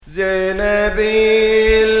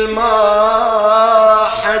زينبي ما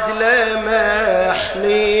حد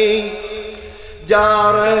لمحني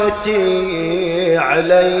دارتي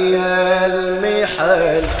علي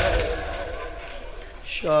المحن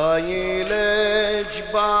شايل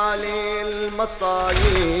جبال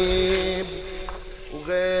المصايب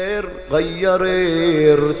وغير غير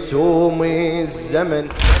رسوم الزمن.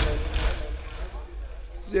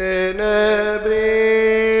 زينبي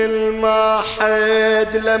ما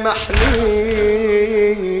حد لمحني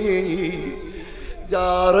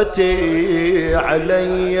دارتي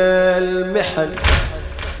علي المحن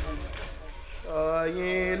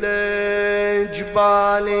شايل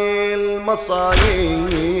جبال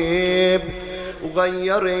المصايب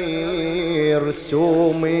وغير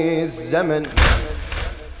رسوم الزمن.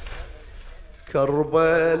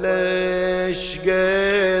 كربلاء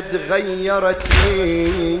شقد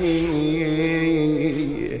غيرتني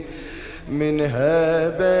منها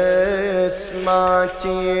بسمات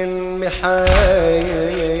المحن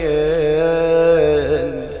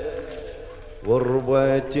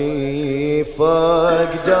وربتي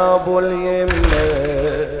فقد ابو اليمنى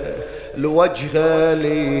الوجه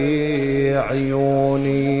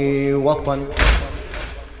لعيوني وطن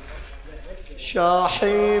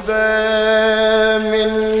شاحبة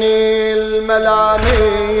مني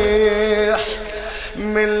الملامح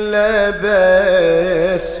من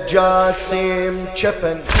لبس جاسم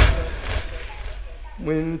جفن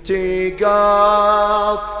وانتي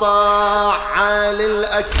قاطع على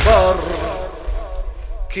الأكبر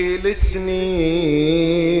كل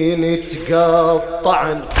سنين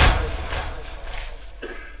تقطعن.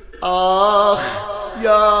 آخ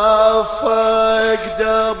يا فقد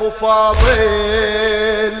ابو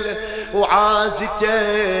فاضل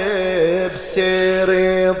وعازته بسير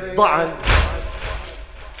الضعن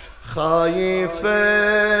خايف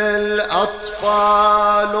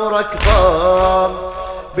الاطفال وركضان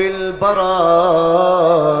بالبرار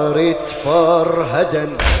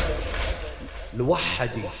تفرهدن.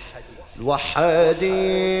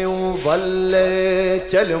 الوحدي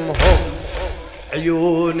وظلت المهم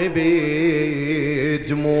عيوني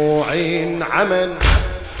بدموعي عمن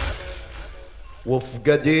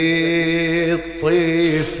وفقدي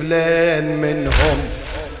الطفلين منهم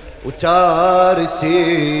وتارسي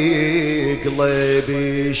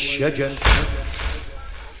قلبي الشجن.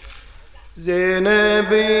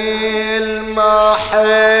 زينبي ما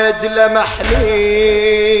حد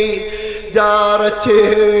لمحني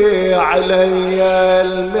دارتي علي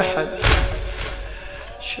المحن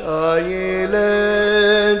شايل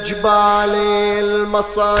جبال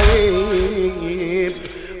المصايب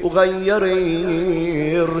وغير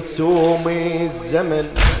رسوم الزمن.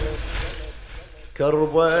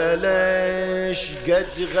 كربلاء شقد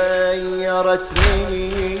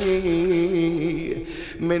غيرتني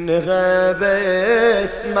من غابة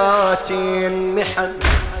سمات محن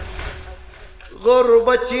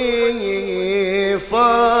غربتي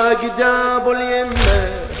فاقد ابو اليمنى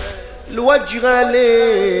الوجه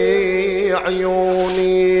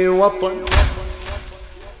لعيوني وطن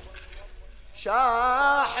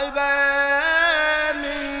شاحبة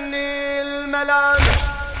مني الملامح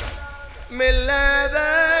من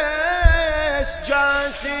لبس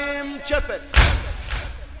جاسم جفن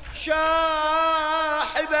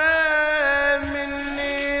شاحبة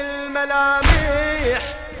مني الملامح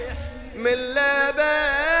من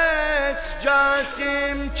لبس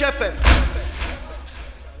جاسم جفن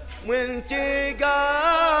وانتي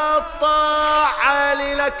قاطع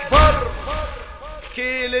علي الأكبر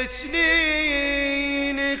كل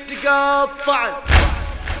سنين تقطعن.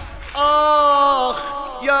 آخ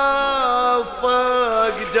يا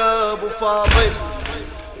فقد أبو فاضل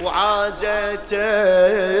وعازته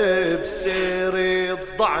بسير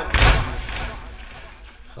الضعن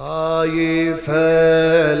خايف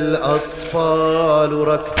الأطفال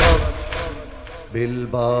وركض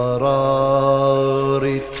بالبرار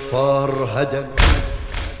تفرهدن.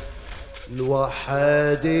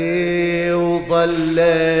 الوحدي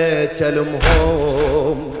وظلت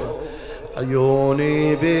المهم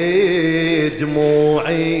عيوني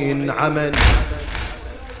بدموعي عمن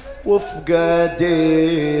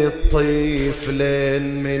وفقدي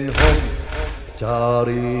الطفلين منهم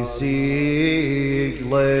تارسي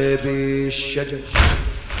قلبي الشجن.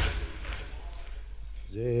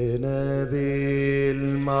 زينبي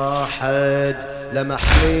ما حد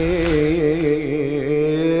لمحني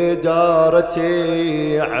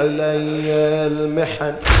دارتي علي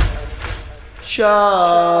المحن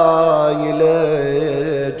شايل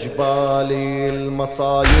جبال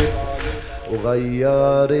المصايب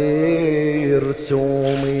وغير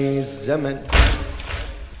رسوم الزمن.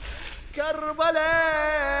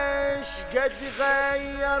 كربلاء قد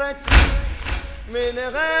غيرت من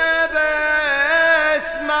غيبة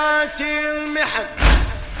اسمات المحن،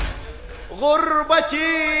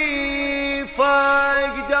 غربتي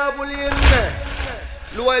فاقد ابو اليمه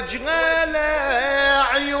الوجه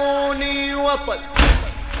لعيوني وطن،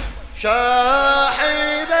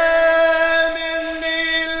 شاحبه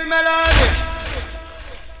مني الملامح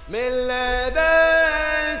من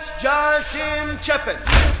لبس جاسم شفن،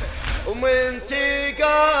 ومن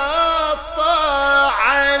تقطع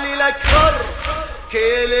علي الاكبر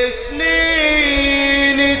كل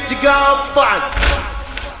سنين تقطعن.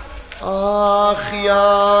 آخ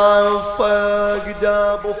يا فقد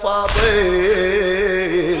أبو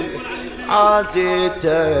فاضل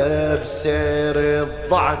عازته بسير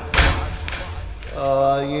الضعن،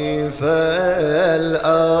 خايف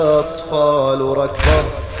الأطفال وركبر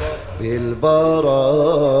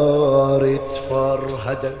بالبرار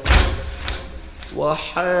تفرهدن،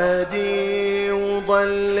 وحدي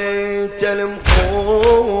وظليت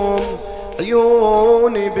المخوم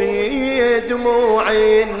عيوني بدموع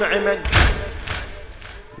عمن،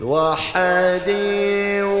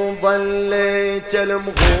 وحدي وظليت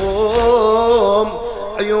المغوم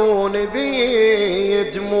عيوني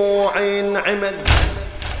بدموع عمن،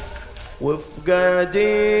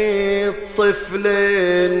 وفقادي الطفل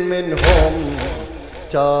منهم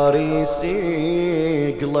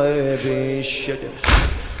تاريسي قلبي الشجر.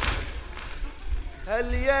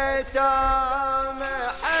 اليتامى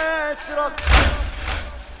حسرة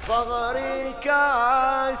ظهري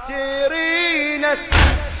كاسرينك،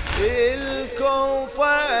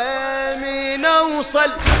 الكوفة من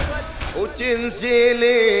اوصل وتنزل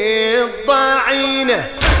الضعينة،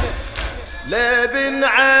 لابن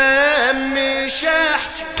عمي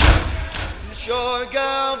شحج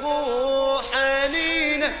شوقه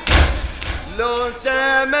وحنينه، لو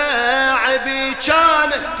سمع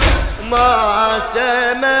بجانه ما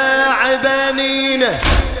سمع بنينه.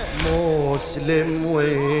 مسلم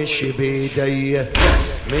وش بيديه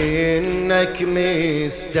منك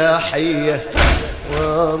مستحيه،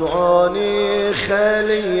 وضعني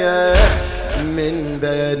خليه من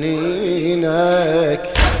بنينك،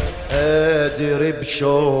 ادري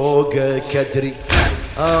بشوقك ادري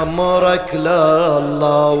امرك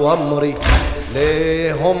لله وامري،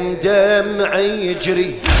 ليهم دمعي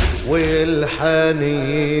يجري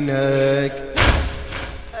والحنينك.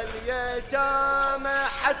 اليتامى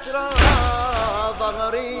حسرة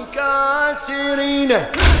ظهري كاسرينه،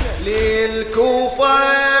 للكوفة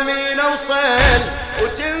من اوصل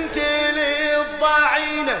وتنزل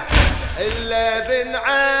الضعينه، الا بن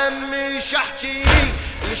عمي شحجي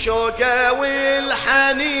الشوقه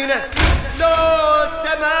والحنينه، لو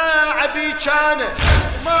سمع بيجانه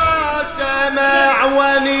ما سمع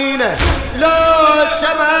ونينه، لو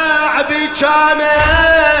سمع بيجانه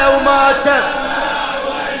وما سمع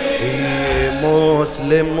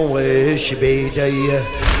مسلم وش بيديه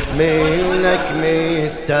منك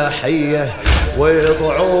مستحيه،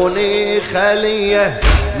 ويضعوني خليه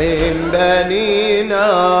من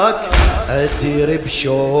بنينك، ادري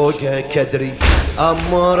بشوقك ادري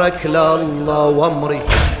امرك لله وامري،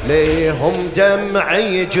 ليهم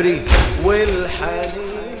دمعي يجري والحنينك.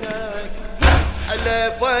 الا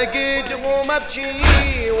فقد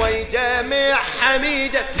ومبكي ويدمع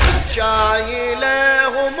حميده، شايله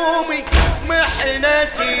همومي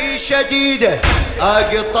محنتي شديدة،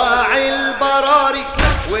 أقطع البراري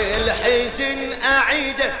والحزن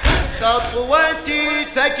أعيده، خطوتي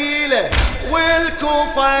ثقيلة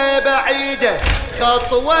والكوفة بعيدة،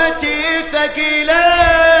 خطوتي ثقيلة.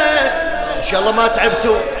 إن شاء الله ما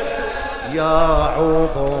تعبتوا. يا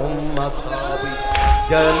عظم مصابي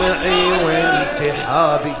دمعي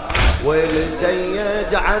وانتحابي،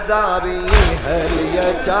 والزيد عذابي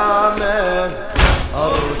هاليتامى،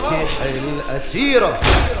 ارتحل أسيرة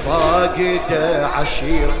فاقد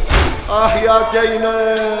عشيرة. يا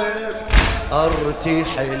زينب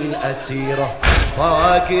ارتحل أسيرة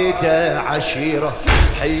فاقد عشيرة،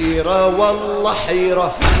 حيرة والله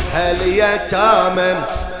حيرة هاليتامى.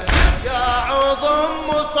 يا عظم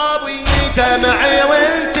مصابي دمعي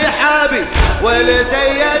وانتحابي،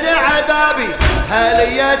 والزيد عذابي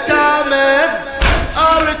هاليتامى،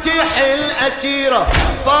 ارتحل أسيرة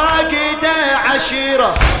فاقد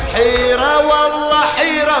عشيرة، حيرة والله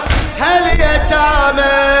حيرة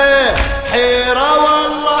هاليتامى، حيرة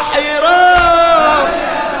والله حيرة،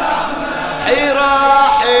 حيرة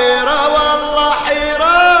حيرة والله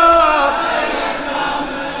حيرة،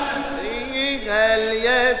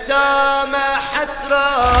 هاليتامى حسرة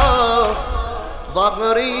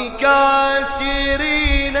ظهري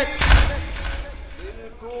كاسرينك،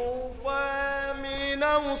 الكوفة من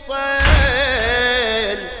اوصل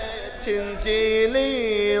تنزيل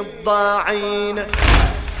الضاعين.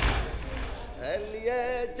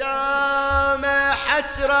 اليتامى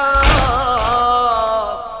حسرات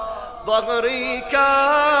ظهري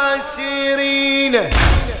كاسرين،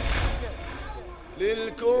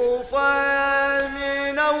 للكوفة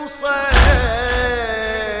من أوصل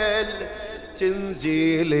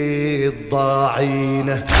تنزيل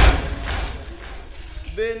الضاعين.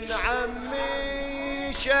 بن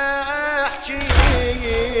عمي شاحكي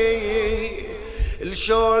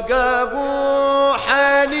الشوق ابو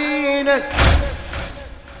حنينه،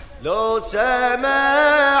 لو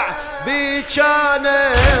سمع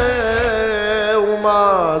بيجانا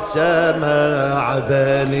وما سمع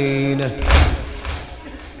بنينه.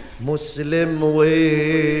 مسلم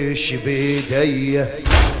ويش بيديه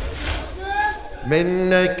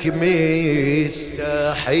منك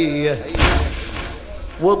مستحيه،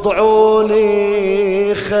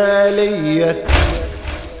 وضعوني خاليه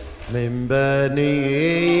من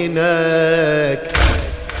بنينك.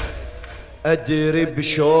 أدري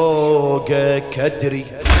بشوقك أدري،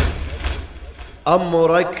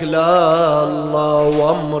 أمرك لا الله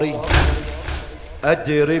وأمري.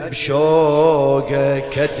 أدري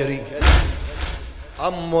بشوقك أدري،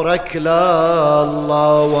 أمرك لا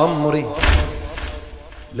الله وأمري.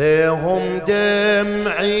 ليهم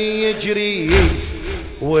دمعي يجري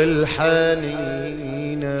والحنينك.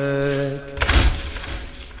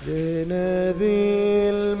 زينبي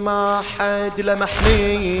المحد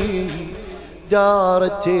لمحني،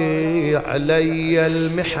 دارتي علي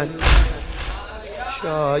المحن.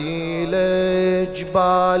 شايل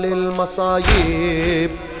جبال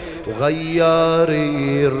المصايب وغير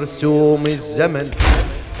رسوم الزمن.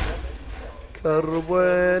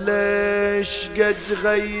 كربلاء قد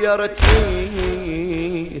غيرتني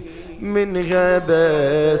منها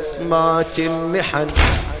بسمات المحن.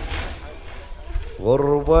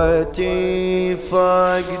 غربتي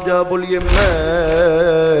فاقد ابو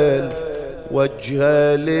اليمال،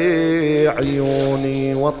 وجه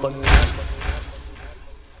لعيوني وطن.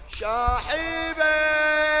 شاحبة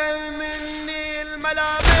مني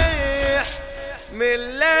الملامح من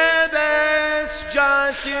لبس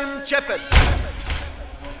جاسم جفل،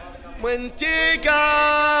 وانتي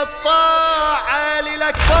قطع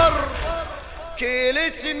للأكبر كل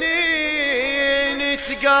سنين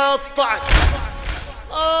تقطع.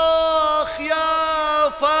 آخ يا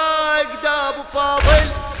فاقد أبو فاضل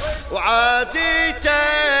وعازيته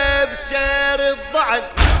بسير الضعن.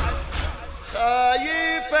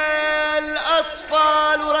 خايف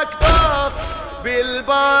الأطفال وركضاه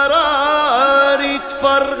بالبراري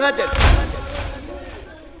تفرغدت.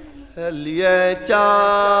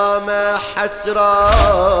 اليتامى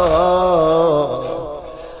حسرات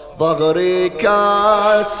ظهري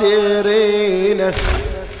كاسرين،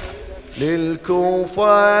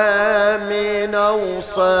 للكوفة من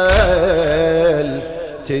أوصل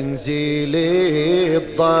تنزيل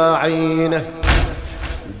الضاعين.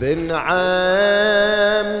 بن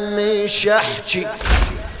عمي شحكي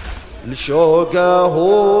لشوقه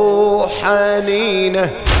حنينه،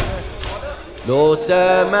 لو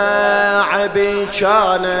سمع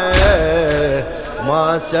بيجانا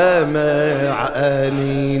ما سمع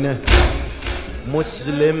أنينه.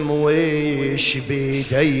 مسلم ويش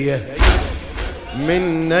بيديه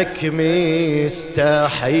منك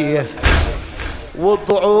مستحيه،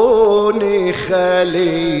 وضعوني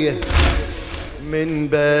خاليه من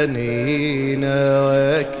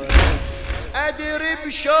بنينك. أدري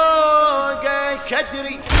بشوقك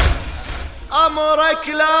أدري، أمرك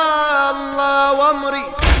لا الله وأمري.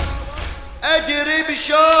 أدري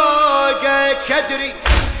بشوقك أدري،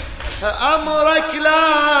 أمرك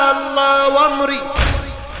لا الله وأمري.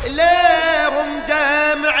 ليهم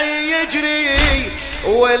دمعي يجري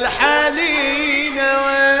والحنينك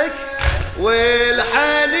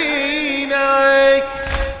والحنينك.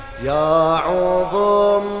 يا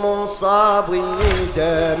عظم مصابي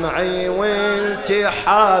دمعي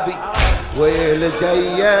وانتحابي،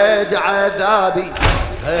 والزيد عذابي.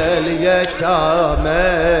 اليتامى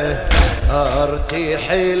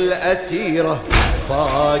ارتيح الأسيرة،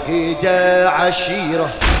 فاقدة عشيرة.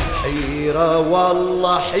 حيرة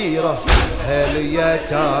والله حيرة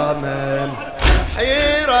اليتامى،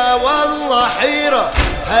 حيرة والله حيرة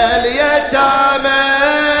اليتامى،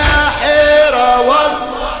 حيرة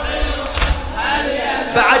والله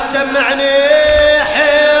بعد سمعني.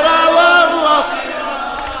 حيرة والله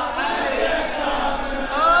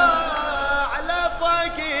على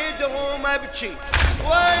فاقدهم ابكي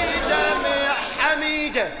ويدمع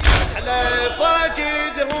حميدة. على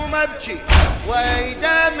فاقدهم ابكي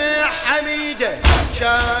ويدمع حميدة.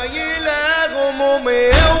 شايل همومي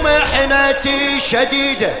ومحنتي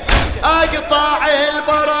شديدة، اقطع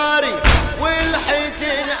البراري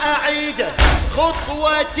والحزن اعيده،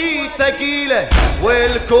 خطوتي ثقيلة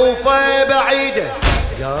والكوفة بعيدة،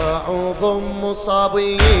 يا عظم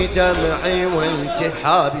مصابي دمعي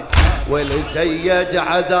وانتحابي، والزيد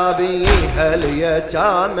عذابي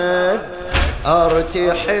هاليتامى،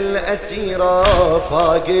 ارتحل اسيرة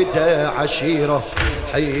فاقدة عشيرة،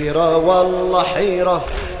 حيرة والله حيرة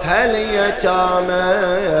هاليتامى،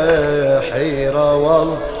 حيرة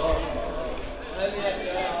والله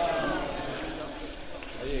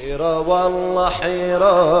حيرة والله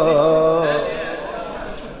حيرة.